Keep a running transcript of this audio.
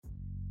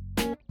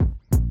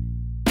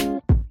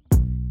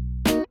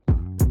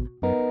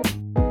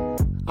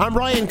I'm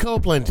Ryan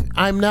Copeland.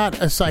 I'm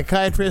not a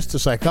psychiatrist, a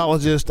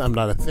psychologist. I'm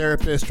not a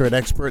therapist or an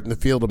expert in the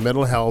field of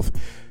mental health.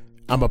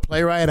 I'm a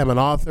playwright. I'm an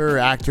author,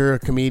 actor, a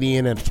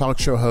comedian, and a talk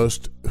show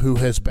host who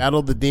has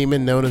battled the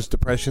demon known as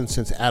depression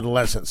since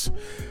adolescence.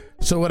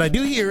 So what I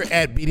do here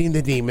at Beating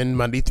the Demon,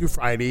 Monday through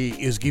Friday,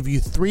 is give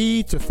you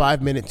 3 to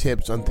 5 minute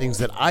tips on things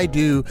that I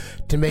do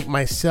to make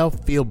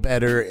myself feel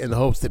better in the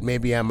hopes that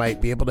maybe I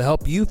might be able to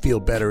help you feel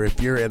better if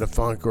you're in a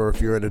funk or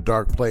if you're in a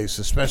dark place,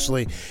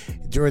 especially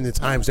during the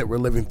times that we're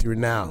living through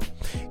now.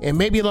 And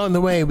maybe along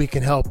the way, we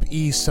can help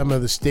ease some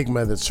of the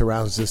stigma that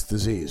surrounds this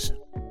disease.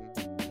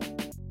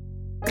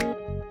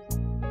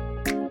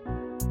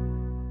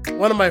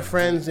 One of my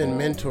friends and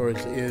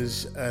mentors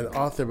is an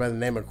author by the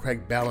name of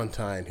Craig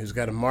Ballantyne, who's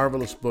got a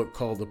marvelous book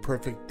called The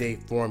Perfect Day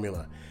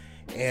Formula.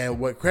 And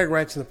what Craig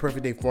writes in The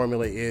Perfect Day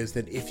Formula is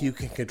that if you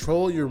can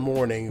control your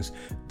mornings,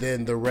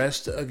 then the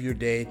rest of your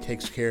day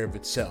takes care of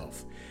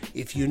itself.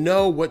 If you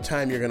know what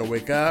time you're going to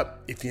wake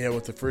up, if you know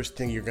what the first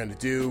thing you're going to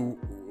do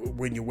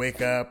when you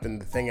wake up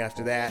and the thing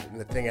after that and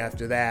the thing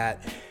after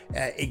that,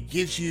 it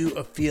gives you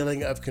a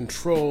feeling of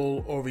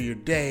control over your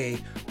day,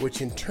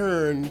 which in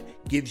turn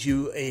gives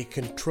you a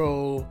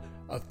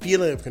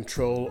feeling of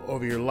control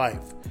over your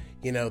life.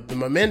 You know, the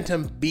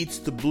momentum beats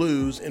the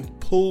blues and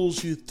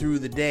pulls you through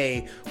the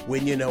day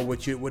when you know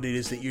what it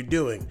is that you're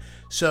doing.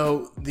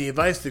 So the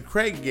advice that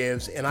Craig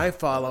gives, and I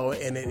follow,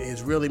 and it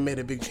has really made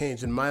a big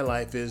change in my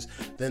life, is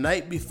the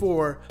night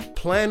before,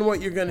 plan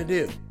what you're going to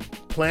do.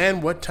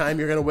 Plan what time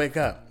you're going to wake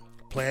up.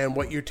 Plan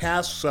what your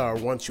tasks are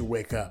once you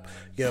wake up.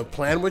 You know,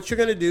 plan what you're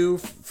going to do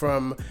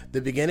from the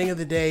beginning of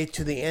the day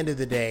to the end of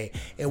the day.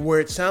 And where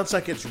it sounds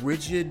like it's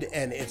rigid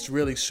and it's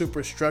really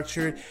super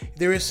structured,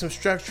 there is some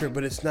structure,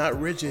 but it's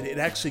not rigid. It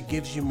actually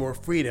gives you more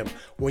freedom.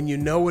 When you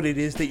know what it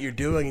is that you're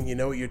doing and you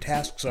know what your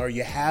tasks are,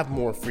 you have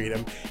more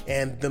freedom.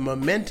 And the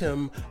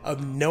momentum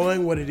of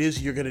knowing what it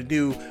is you're going to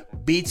do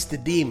beats the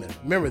demon.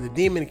 Remember, the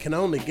demon can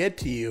only get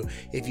to you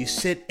if you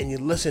sit and you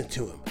listen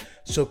to him.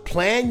 So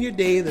plan your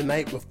day the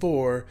night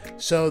before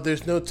so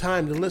there's no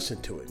time to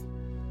listen to it.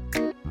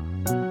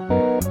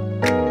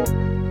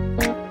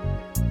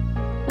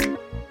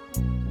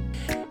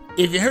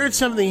 If you heard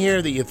something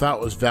here that you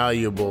thought was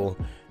valuable,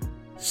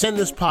 send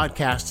this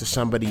podcast to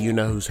somebody you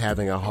know who's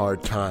having a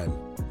hard time.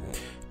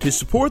 To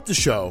support the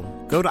show,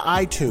 go to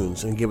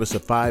iTunes and give us a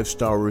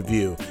 5-star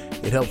review.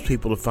 It helps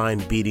people to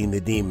find Beating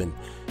the Demon.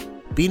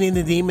 Beating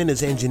the Demon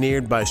is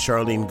engineered by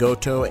Charlene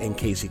Goto and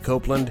Casey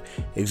Copeland,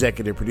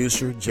 executive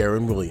producer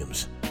Jaron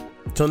Williams.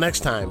 Till next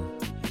time,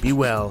 be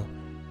well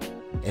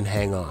and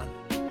hang on.